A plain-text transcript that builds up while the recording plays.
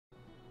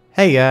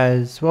Hey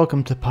guys,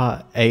 welcome to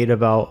part 8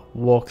 of our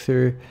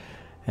walkthrough,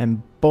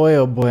 and boy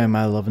oh boy am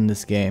I loving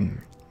this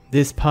game.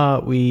 This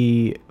part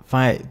we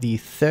fight the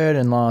third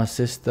and last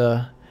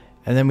sister,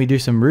 and then we do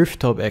some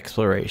rooftop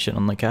exploration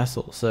on the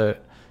castle, so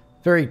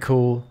very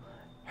cool.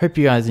 Hope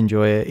you guys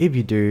enjoy it. If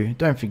you do,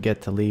 don't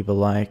forget to leave a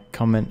like,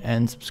 comment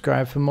and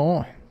subscribe for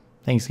more.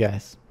 Thanks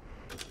guys.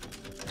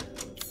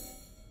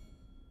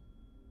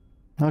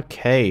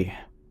 Okay.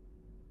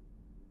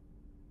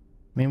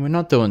 I mean, we're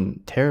not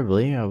doing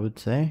terribly, I would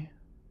say.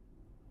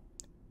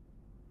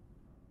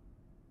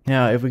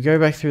 Now, if we go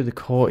back through the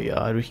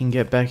courtyard, we can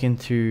get back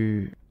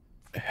into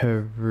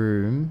her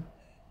room.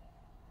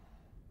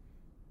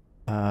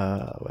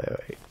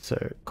 Wait.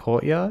 So,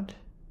 courtyard?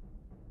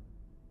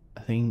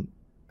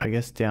 I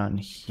guess down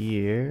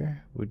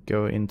here would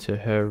go into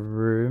her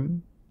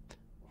room.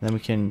 Then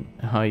we can,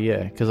 oh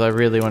yeah, because I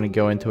really want to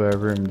go into her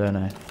room, don't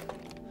I?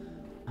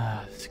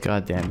 This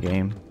goddamn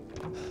game.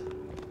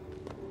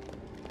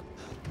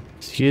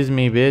 Excuse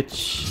me, bitch.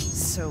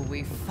 So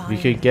we If you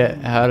could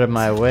get out of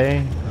my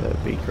way, that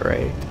would be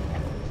great.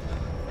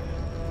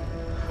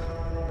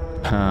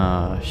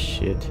 Ah,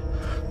 shit.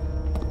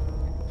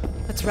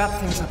 Let's wrap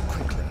things up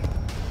quickly.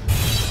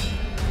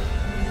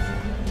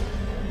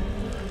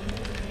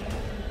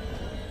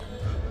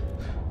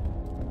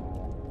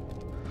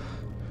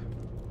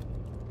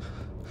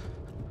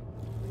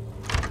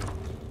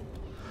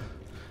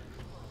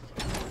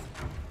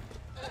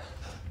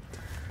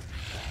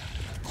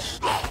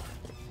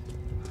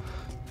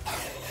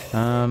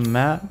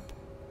 Map.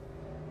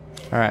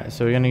 Alright,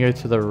 so we're gonna go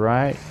to the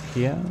right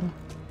here.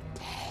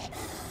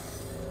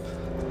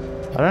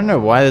 I don't know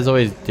why there's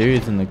always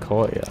dudes in the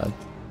courtyard.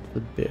 It's a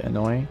bit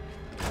annoying.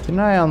 Didn't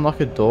I unlock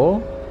a door?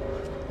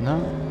 No.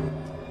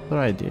 I thought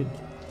I did.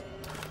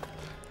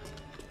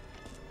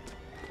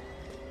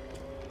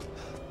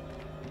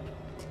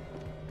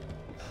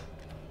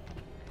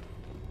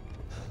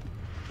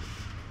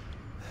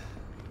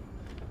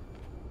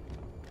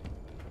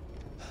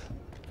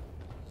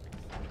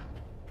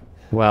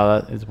 Wow,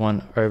 that is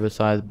one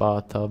oversized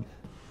bathtub.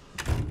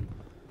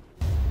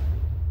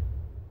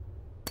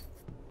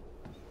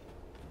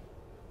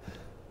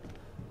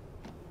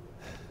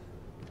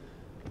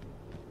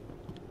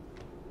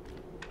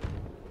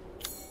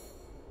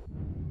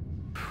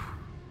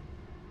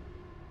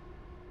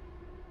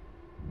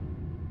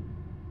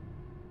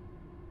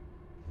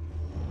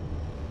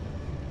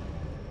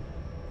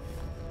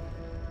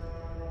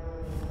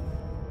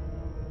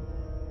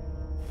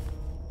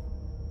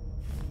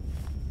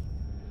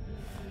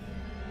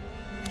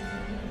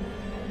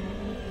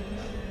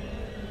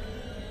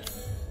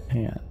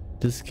 Hang on,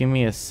 just give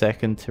me a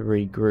second to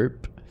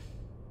regroup.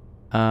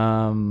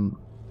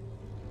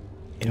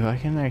 If I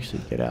can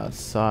actually get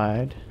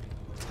outside.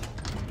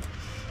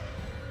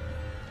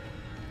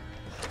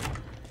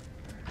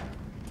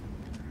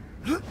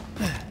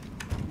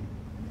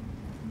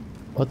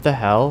 What the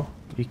hell?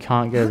 You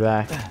can't go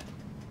back.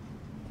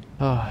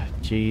 Oh,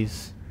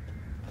 jeez.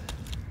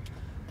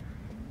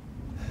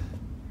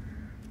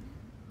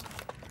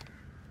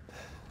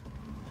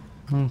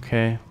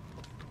 Okay.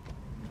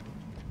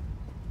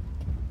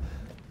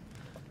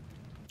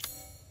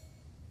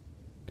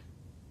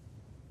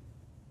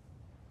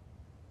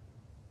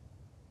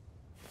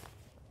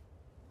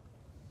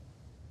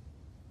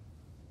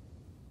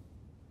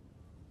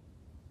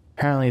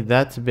 Apparently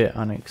that's a bit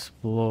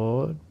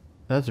unexplored.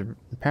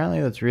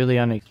 Apparently that's really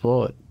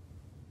unexplored.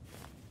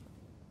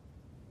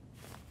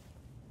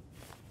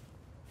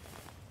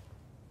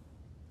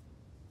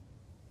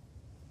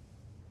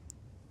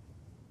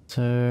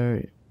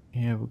 So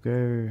yeah, we'll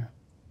go.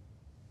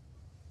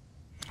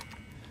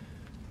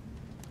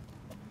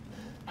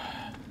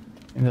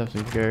 And have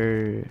to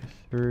go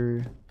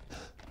through.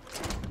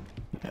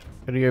 Yeah,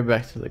 gotta go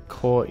back to the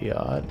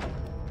courtyard.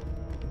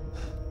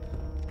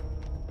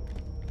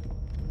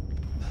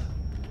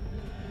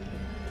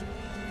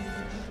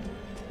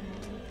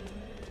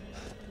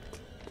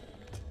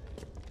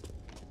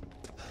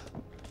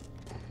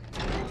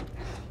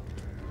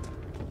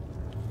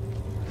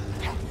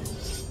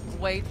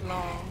 Wait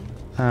long.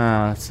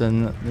 Ah,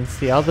 so it's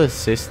the other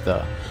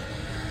sister.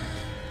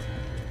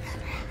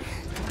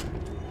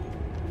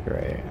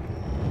 Great.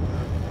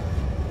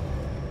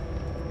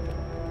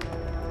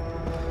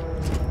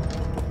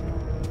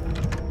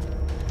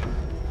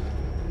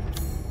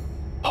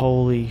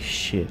 Holy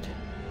shit.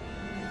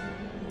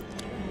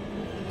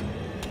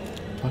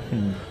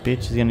 Fucking bitch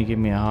is gonna give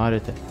me a heart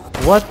attack.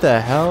 What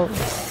the hell?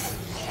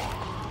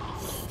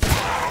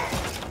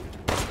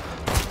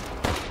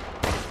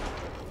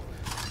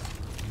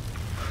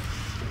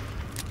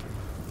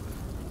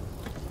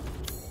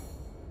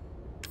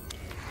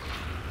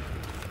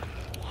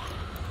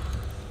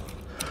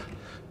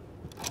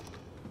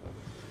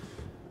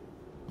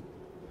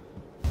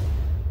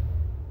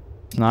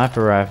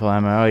 Sniper rifle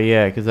ammo. Oh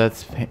yeah, because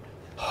that's.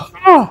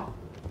 Oh!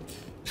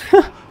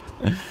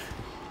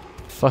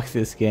 Fuck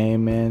this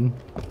game, man.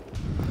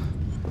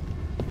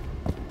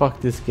 Fuck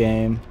this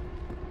game.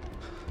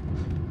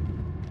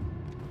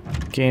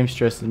 Game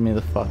stresses me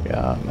the fuck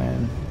out,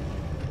 man.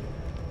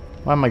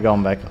 Why am I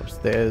going back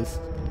upstairs?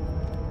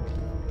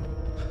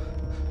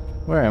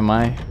 Where am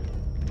I?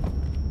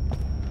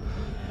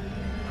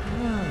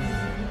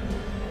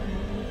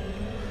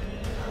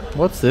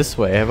 What's this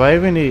way? Have I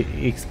even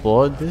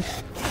explored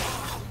this?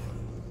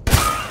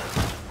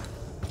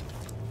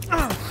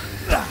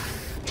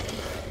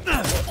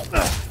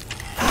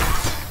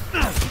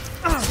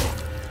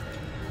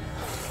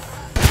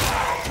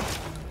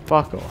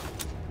 Fuck off.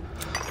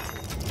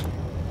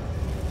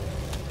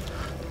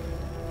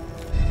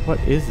 What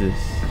is this?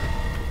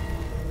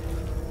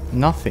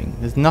 Nothing.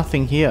 There's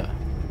nothing here.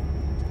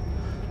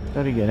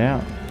 Gotta get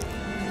out.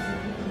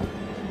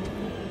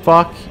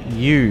 Fuck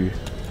you.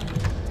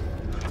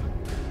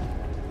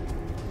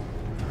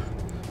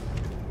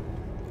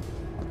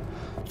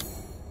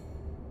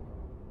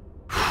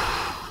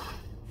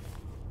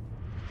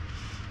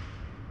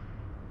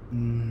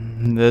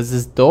 There's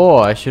this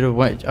door. I should have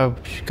went. I've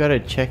gotta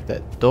check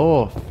that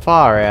door.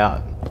 Far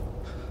out.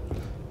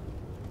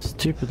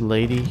 Stupid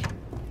lady.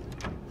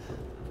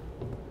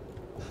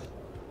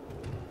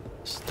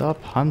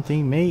 Stop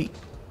hunting me.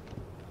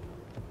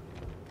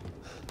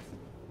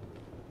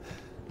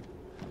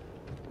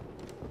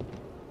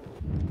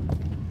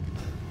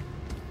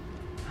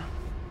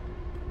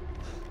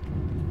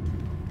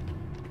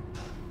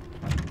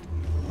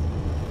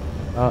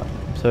 Oh,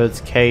 so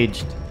it's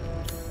caged.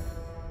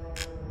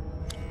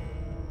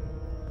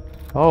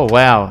 Oh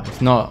wow,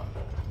 it's not.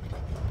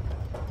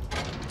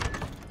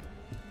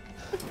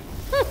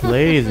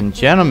 Ladies and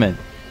gentlemen.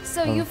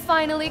 So you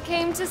finally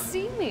came to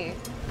see me.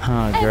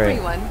 Oh great.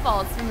 Everyone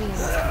falls for me.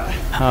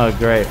 Oh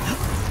great.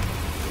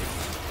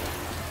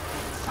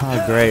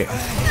 Oh great.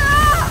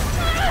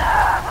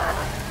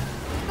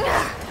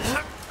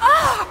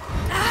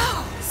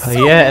 So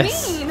Oh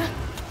yes. mean.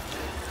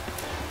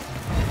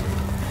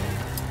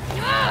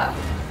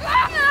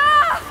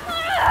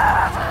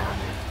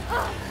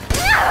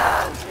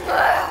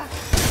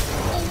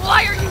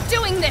 Why are you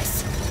doing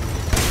this?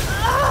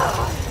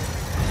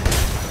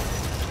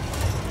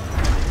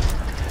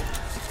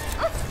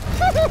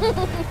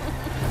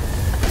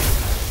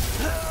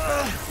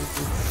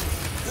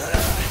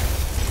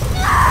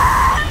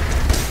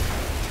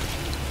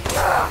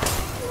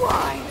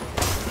 Why?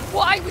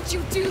 Why would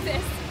you do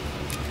this?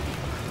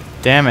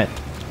 Damn it.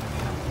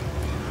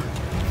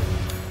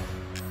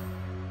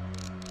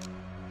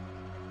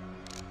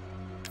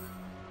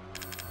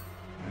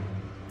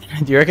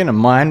 Do you reckon a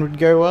mine would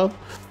go well?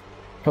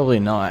 Probably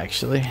not,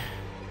 actually.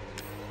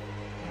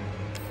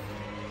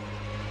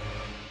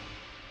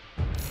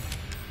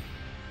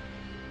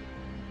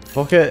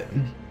 Fuck it.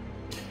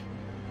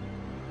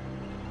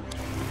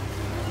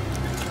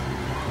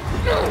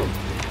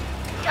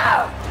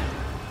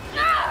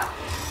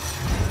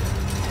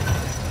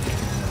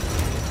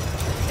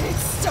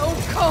 It's so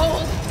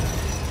cold.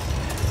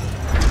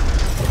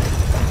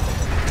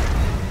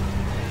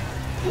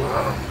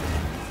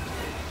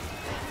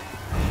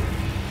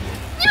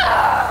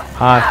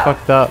 Ah, I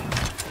fucked up.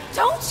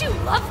 Don't you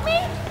love me?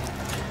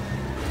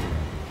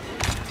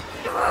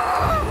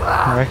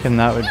 I reckon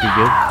that would be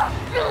good.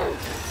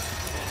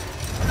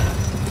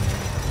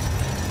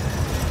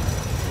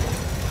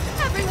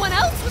 Everyone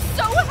else was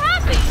so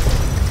happy.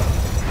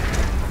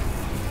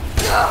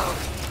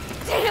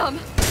 Damn.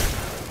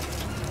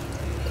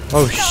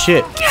 Oh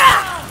shit.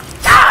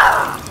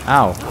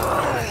 Ow.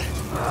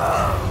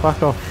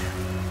 Fuck off.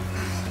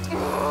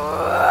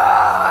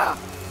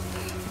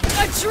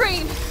 A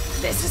dream.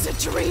 This is a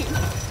dream.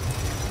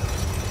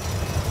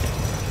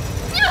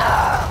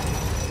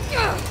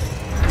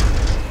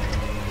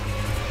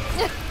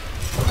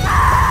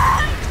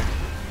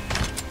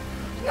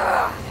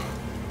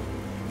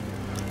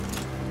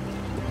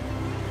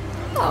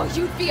 Oh,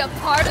 you'd be a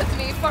part of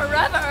me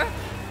forever.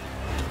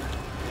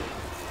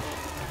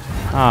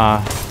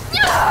 Ah.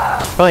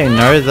 Probably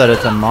knows that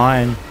it's a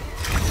mine.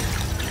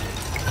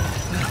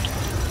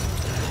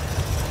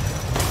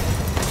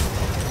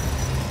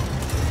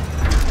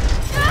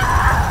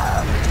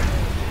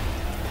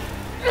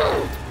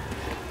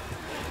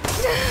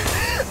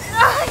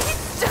 I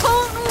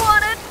don't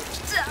want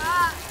to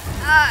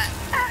die.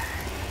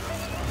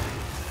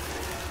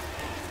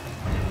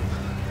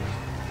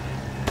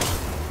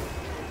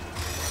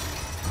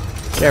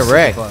 Get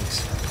wrecked.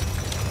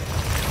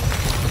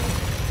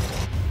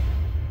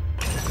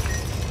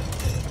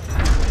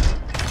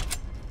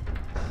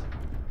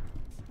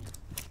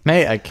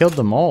 Mate, I killed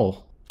them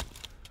all.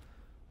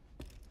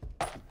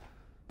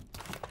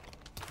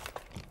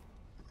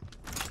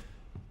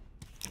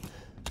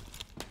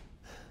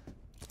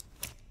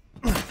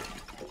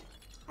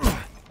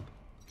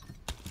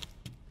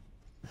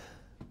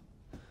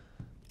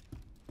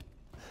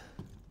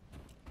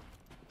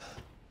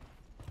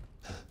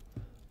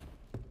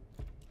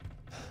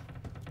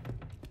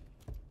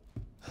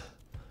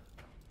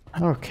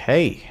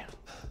 Okay.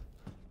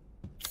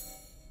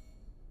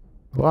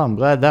 Well, I'm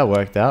glad that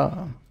worked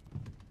out.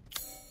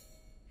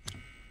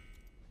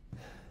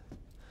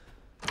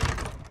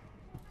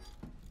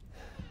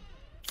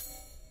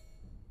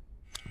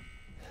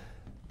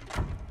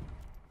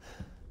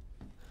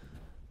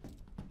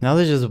 Now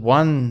there's just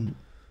one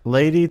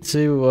lady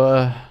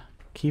to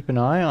keep an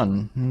eye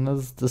on, and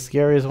that's the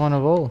scariest one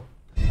of all.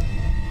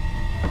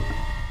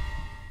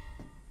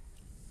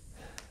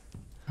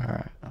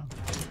 Alright.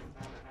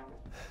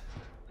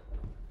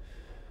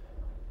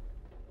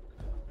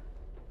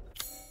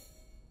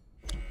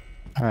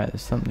 Alright,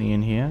 there's something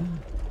in here.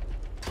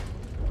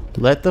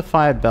 Let the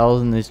 5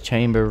 bells in this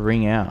chamber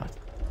ring out.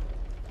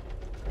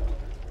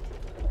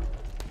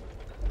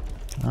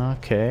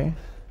 Okay.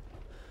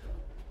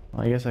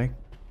 Well, I guess I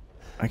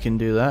can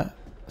do that.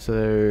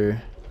 So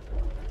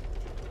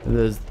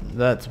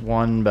that's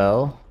 1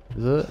 bell,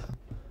 is it?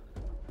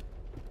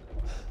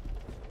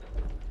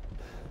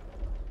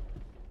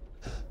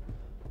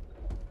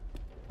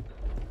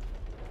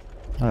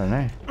 I don't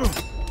know.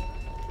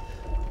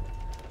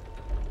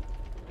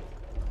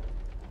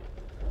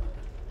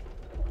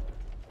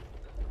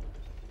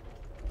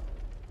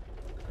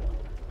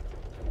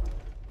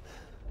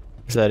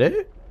 Is that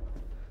it?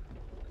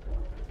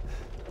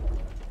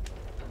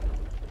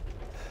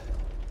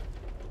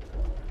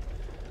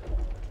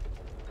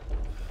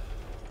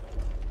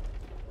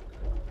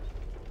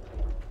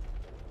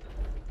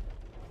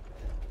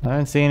 I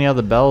don't see any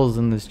other bells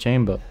in this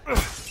chamber.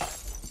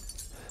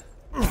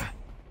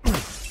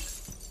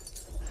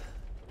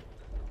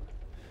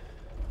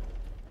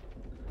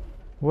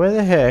 Where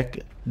the heck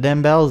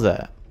them bells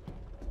at?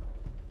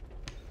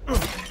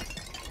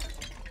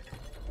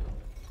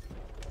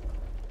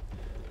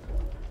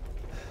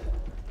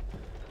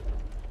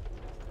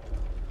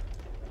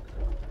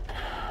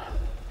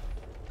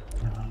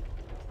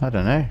 I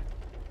don't know.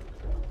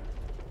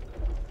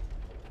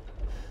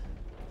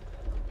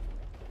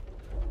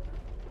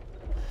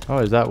 Oh,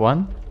 is that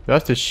one? Do I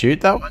have to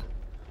shoot that one?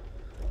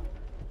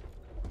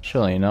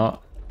 Surely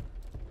not.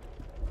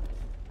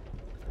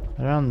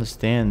 I don't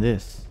understand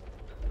this.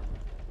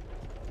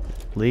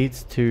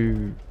 Leads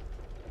to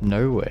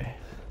nowhere.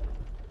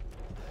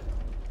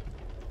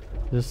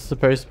 This is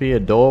supposed to be a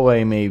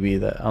doorway maybe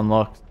that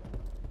unlocks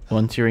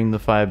once you ring the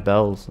 5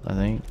 bells, I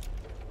think.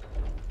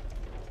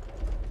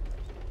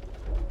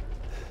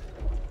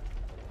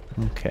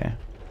 Okay.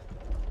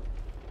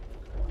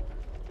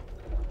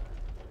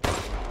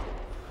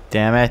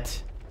 Damn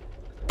it.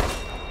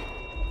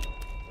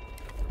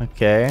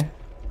 Okay.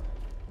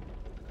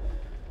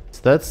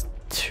 So that's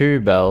 2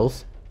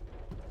 bells.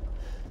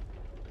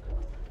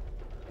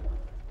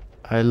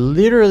 I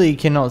literally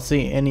cannot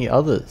see any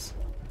others.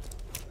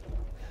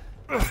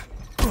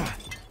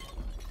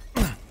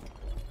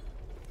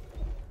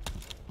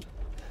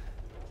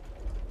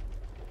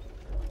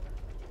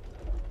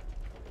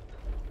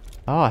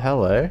 Oh,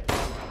 hello.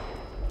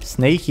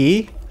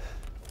 Sneaky.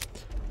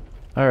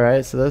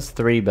 Alright, so that's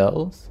 3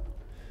 bells.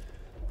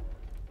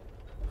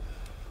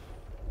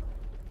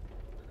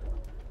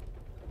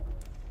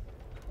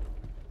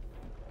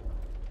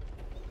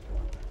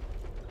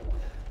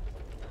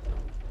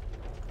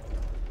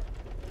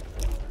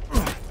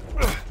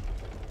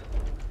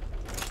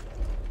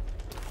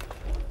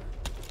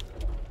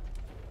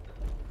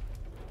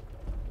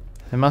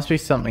 There must be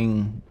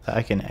something that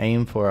I can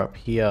aim for up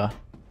here.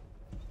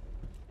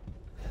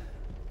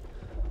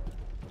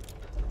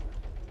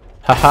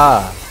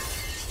 Haha!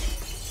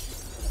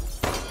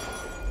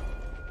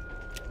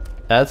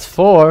 That's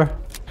 4.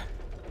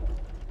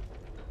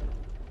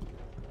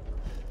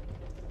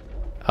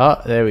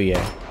 Oh, there we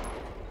go.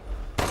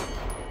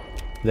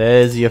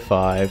 There's your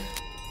 5.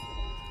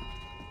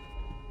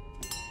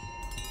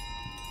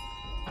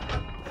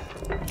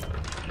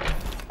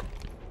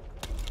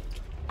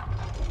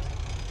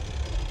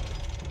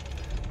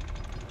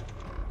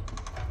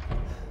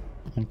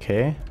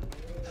 Okay.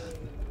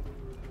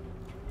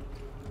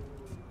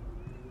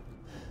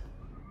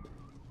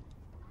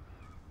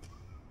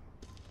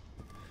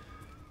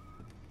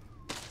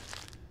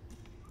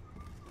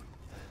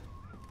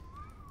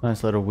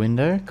 Nice little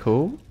window,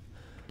 cool.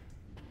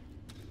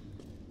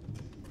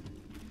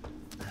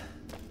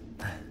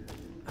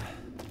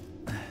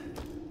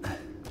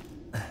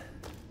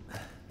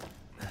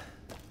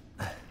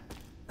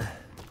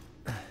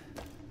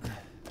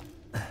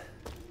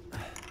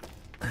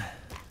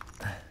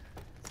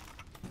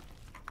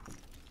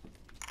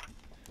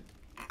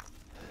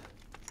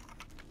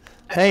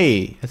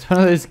 Hey, it's one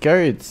of those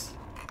goats.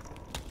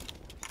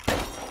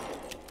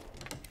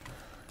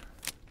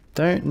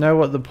 Don't know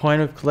what the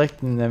point of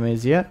collecting them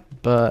is yet,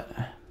 but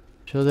I'm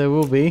sure there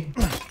will be.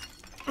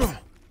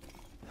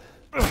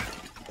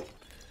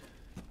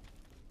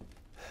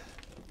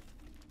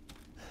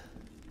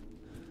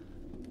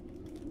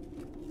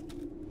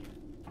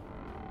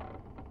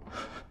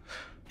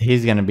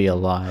 He's gonna be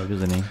alive,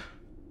 isn't he?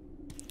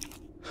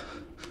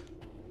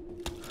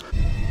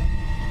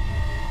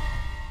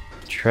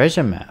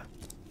 Treasure map.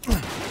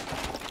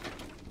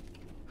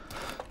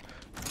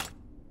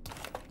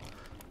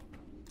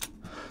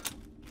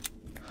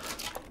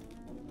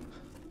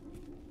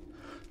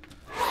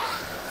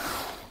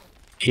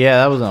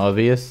 Yeah, that wasn't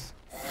obvious.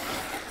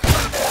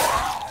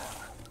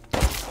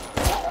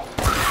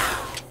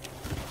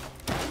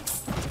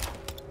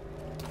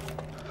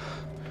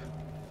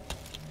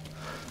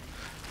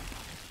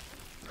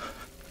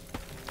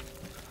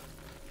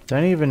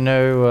 Don't even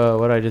know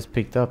what I just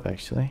picked up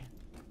actually.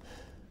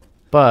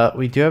 But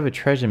we do have a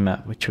treasure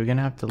map which we're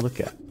gonna have to look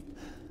at.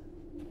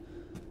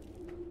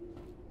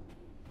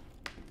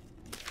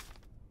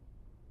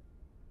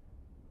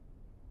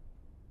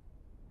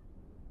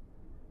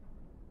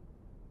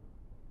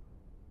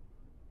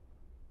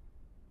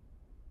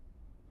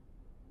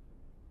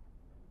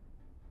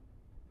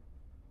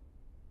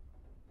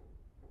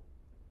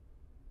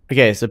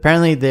 Okay, so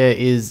apparently there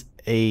is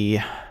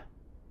a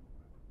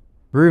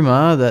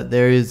rumor that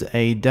there is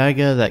a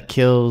dagger that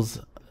kills,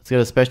 it's got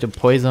a special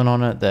poison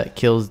on it that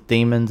kills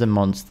demons and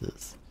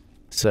monsters.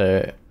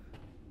 So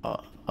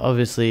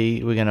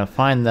obviously we're gonna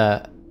find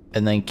that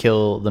and then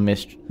kill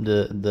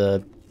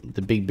the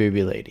big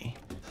booby lady.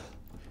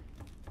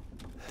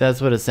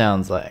 That's what it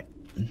sounds like.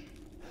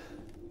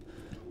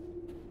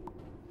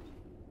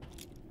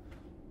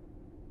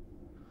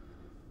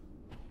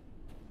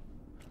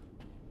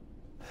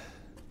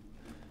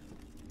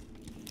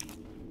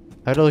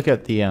 I had to look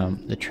at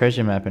the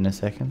treasure map in a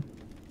second.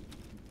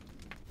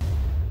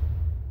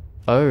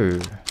 Oh.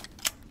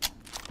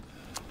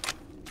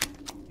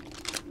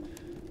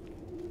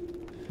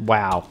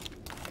 Wow.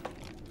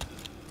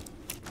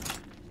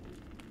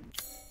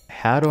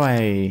 How do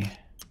I...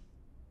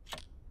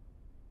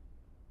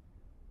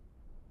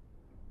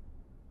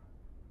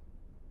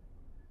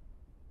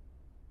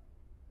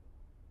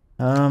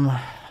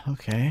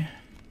 Okay.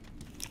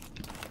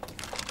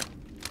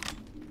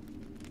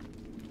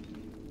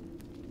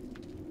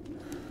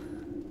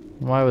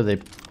 Why would they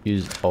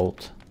use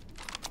Alt?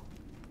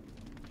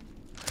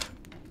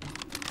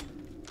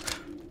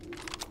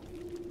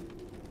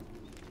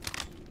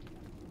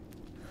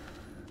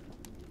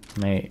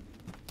 Mate.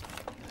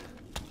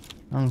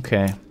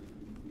 Okay.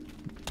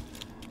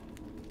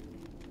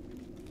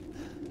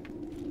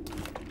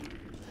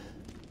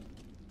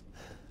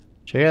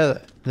 Check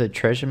out the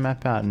treasure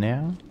map out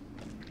now.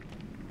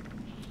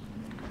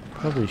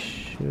 Probably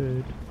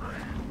should.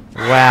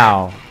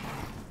 Wow.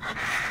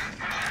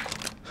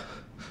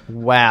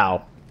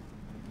 Wow.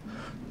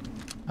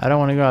 I don't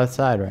want to go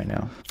outside right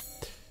now.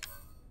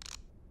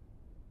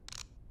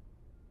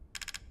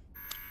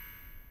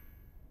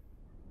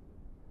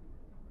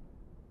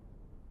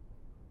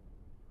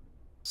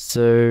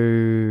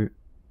 So...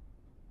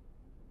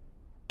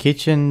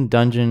 Kitchen,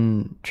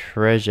 dungeon,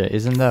 treasure.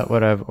 Isn't that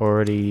what I've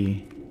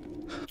already...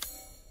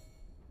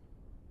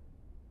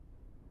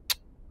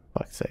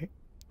 Fuck's sake.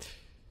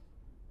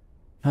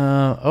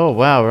 Oh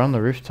wow, we're on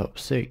the rooftop.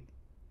 Sick.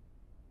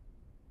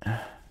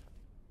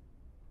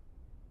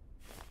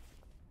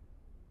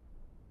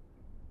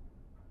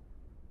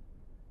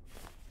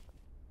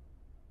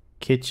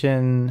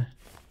 Kitchen,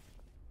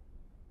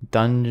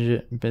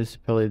 dungeon,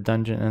 basically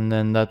dungeon, and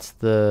then that's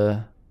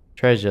the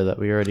treasure that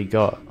we already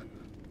got.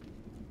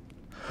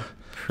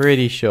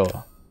 Pretty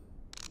sure.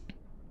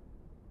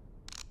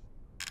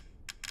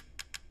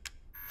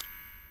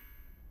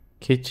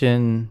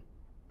 Kitchen,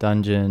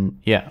 dungeon,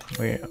 yeah,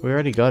 we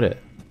already got it.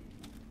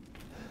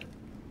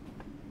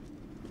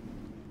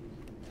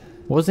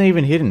 Wasn't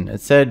even hidden.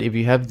 It said if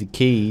you have the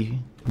key,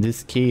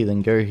 this key,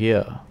 then go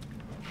here.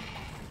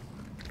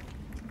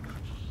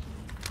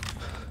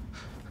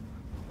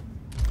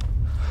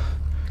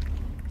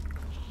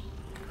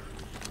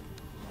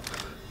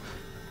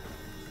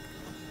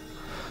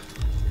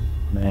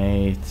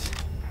 Mate.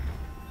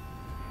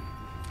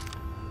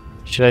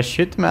 Should I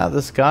shoot them out of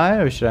the sky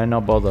or should I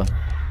not bother?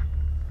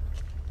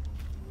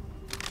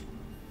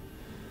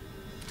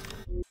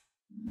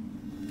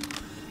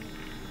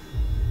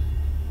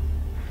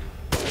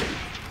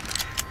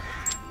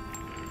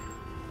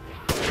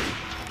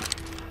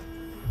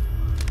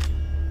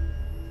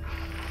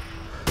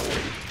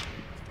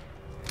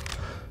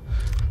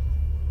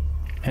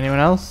 Anyone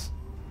else?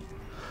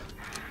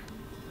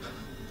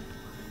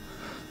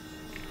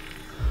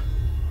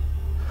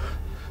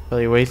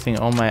 Really wasting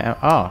all my...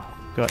 Oh,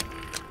 got a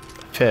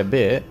fair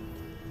bit.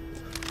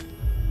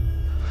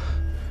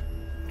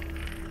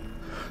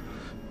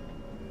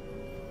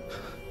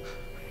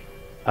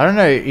 I don't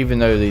know even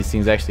though these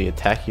things actually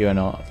attack you or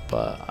not,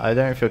 but I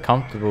don't feel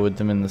comfortable with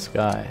them in the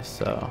sky,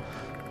 so...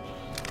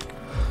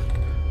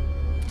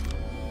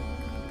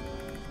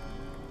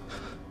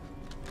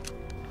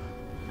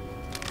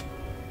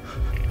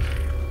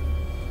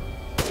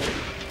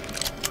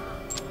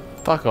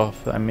 Fuck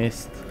off, I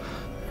missed.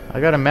 I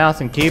got a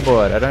mouse and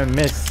keyboard, I don't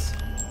miss.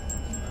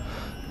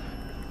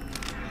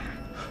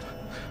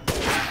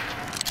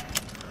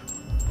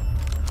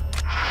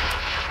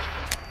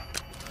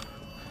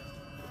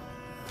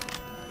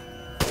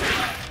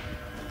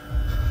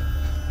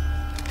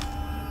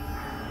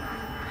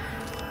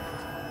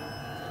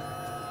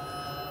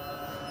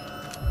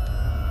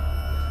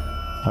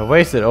 I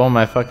wasted all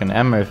my fucking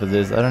ammo for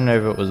this, I don't know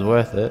if it was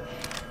worth it.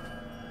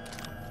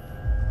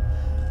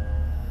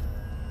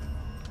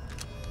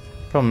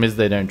 Problem is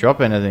they don't drop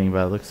anything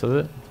by the looks of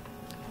it.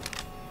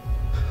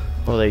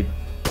 Well, they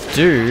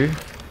do.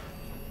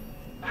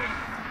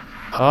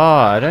 Oh,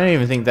 I don't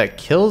even think that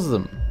kills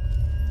them.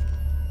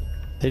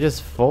 They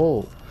just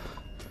fall.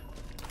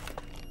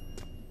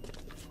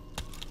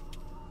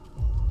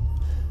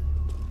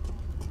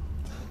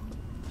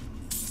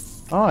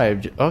 Oh,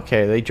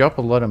 okay, they drop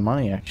a lot of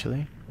money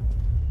actually.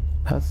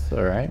 That's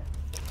alright.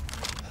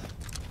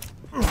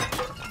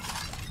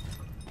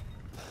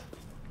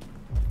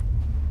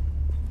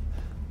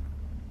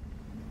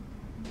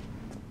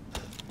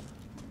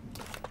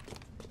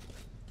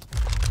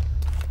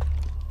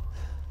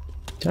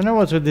 Don't know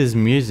what's with this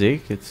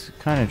music, it's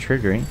kind of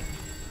triggering.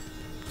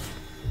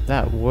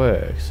 That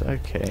works,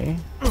 okay.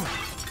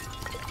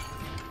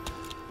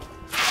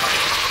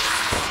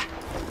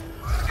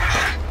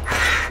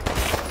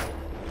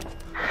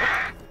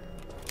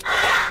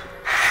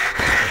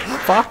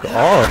 Fuck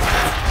off.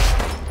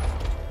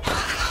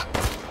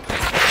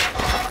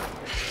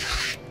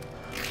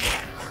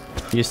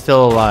 You're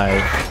still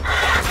alive.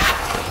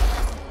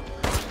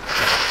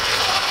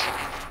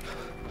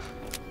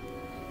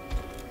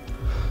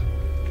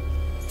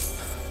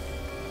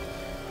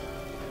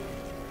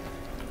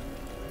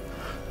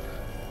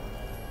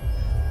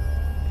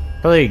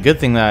 Probably a good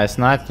thing that I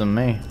sniped on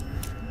me.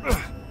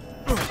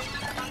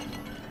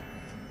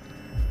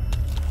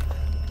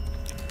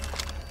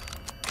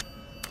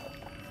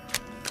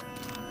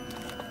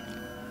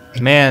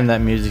 Man, that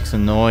music's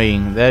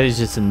annoying. That is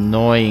just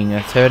annoying.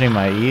 It's hurting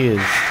my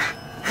ears.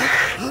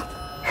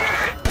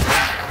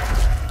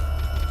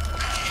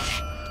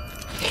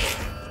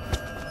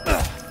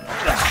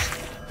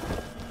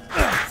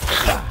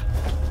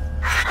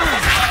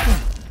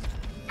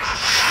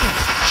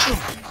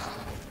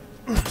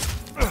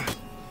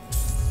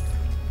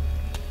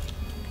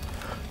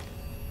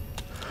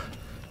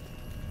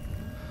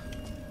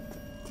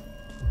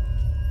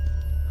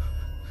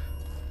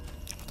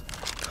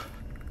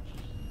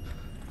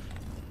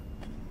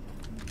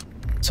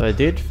 So I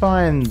did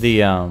find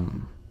the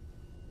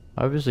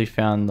obviously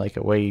found like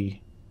a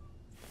way,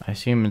 I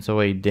assume it's a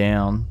way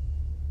down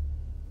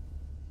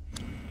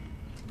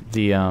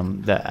the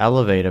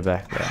elevator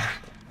back there.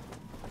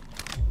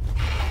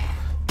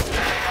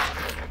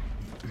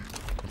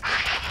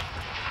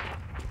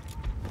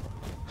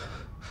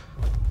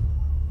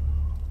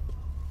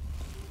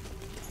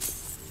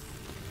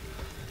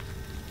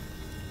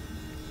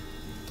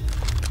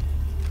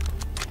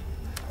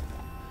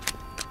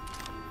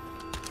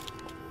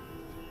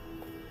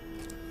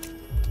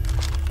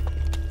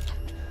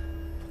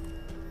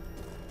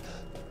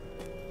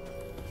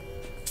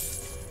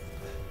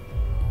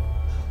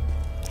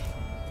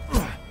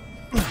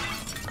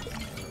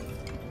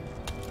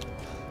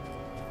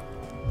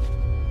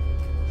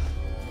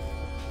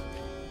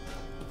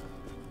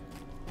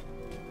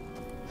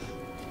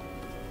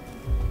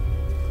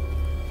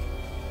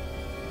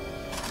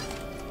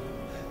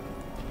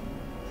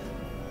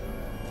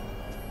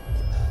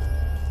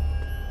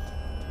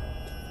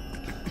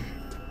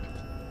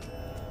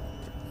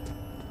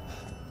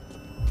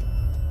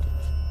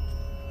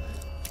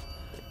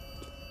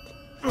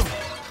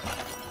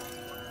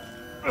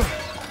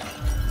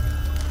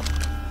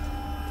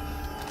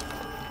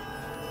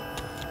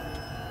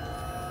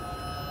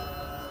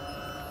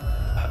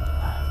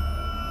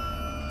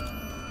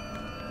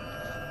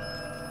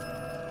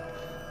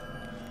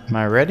 Am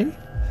I ready?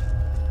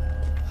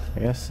 I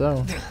guess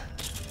so.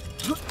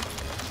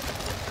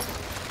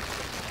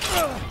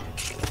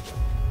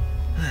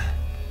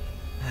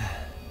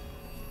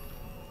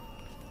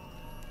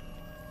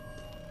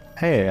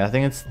 Hey, I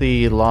think it's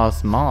the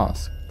last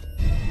mask.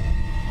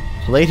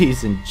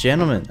 Ladies and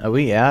gentlemen, are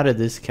we out of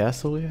this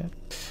castle yet?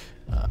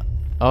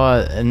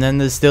 Oh, and then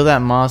there's still that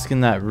mask in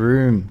that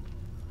room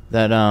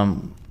that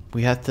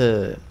we have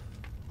to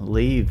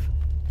leave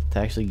to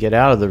actually get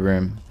out of the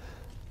room.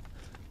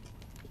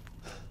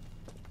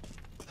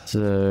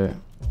 So,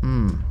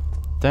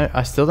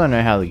 I still don't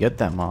know how to get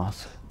that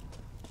mask.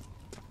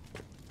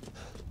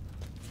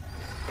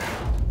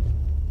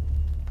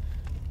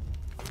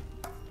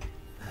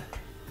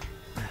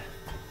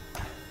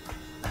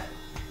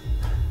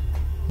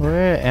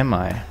 Where am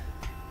I?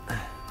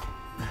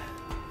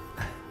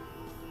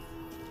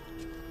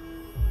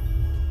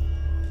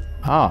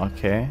 Oh,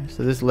 okay.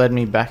 So this led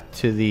me back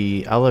to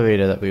the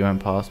elevator that we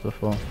went past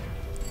before.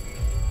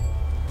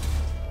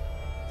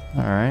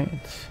 Alright.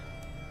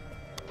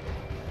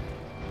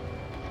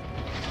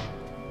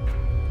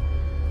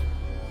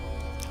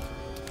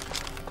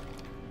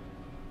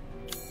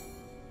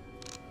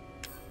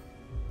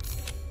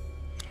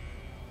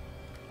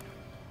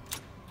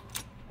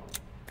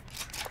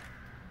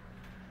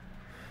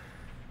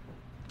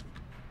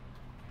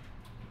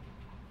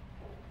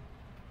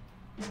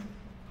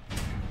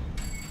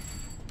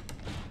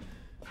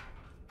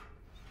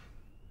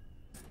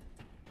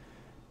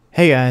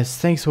 Hey guys,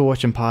 thanks for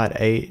watching part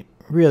 8.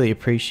 Really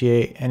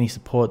appreciate any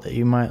support that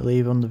you might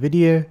leave on the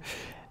video.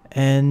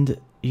 And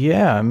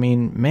yeah, I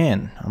mean,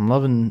 man, I'm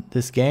loving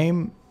this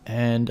game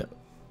and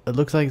it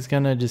looks like it's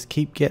gonna just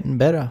keep getting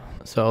better.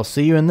 So I'll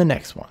see you in the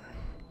next one.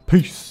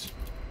 Peace.